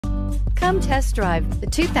Come test drive the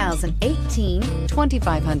 2018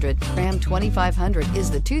 2500. Ram 2500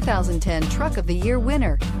 is the 2010 Truck of the Year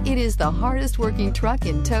winner. It is the hardest working truck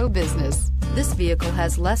in tow business. This vehicle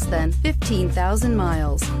has less than 15,000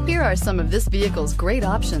 miles. Here are some of this vehicle's great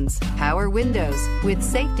options: power windows with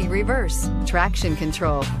safety reverse, traction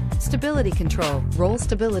control, stability control, roll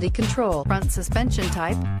stability control, front suspension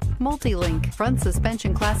type, multi-link, front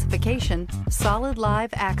suspension classification, solid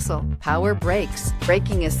live axle, power brakes,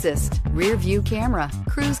 braking assist, rear view camera,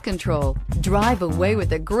 cruise control. Drive away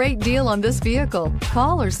with a great deal on this vehicle.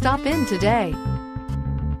 Call or stop in today.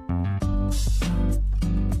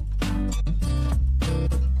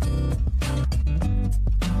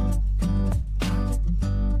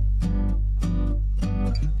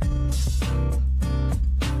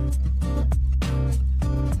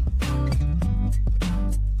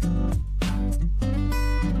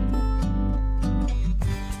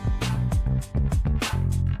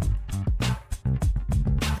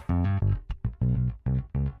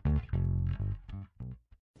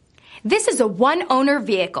 This is a one-owner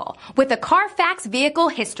vehicle with a Carfax Vehicle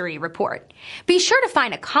History Report. Be sure to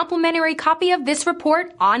find a complimentary copy of this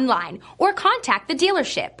report online or contact the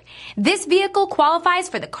dealership. This vehicle qualifies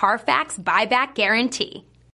for the Carfax Buyback Guarantee.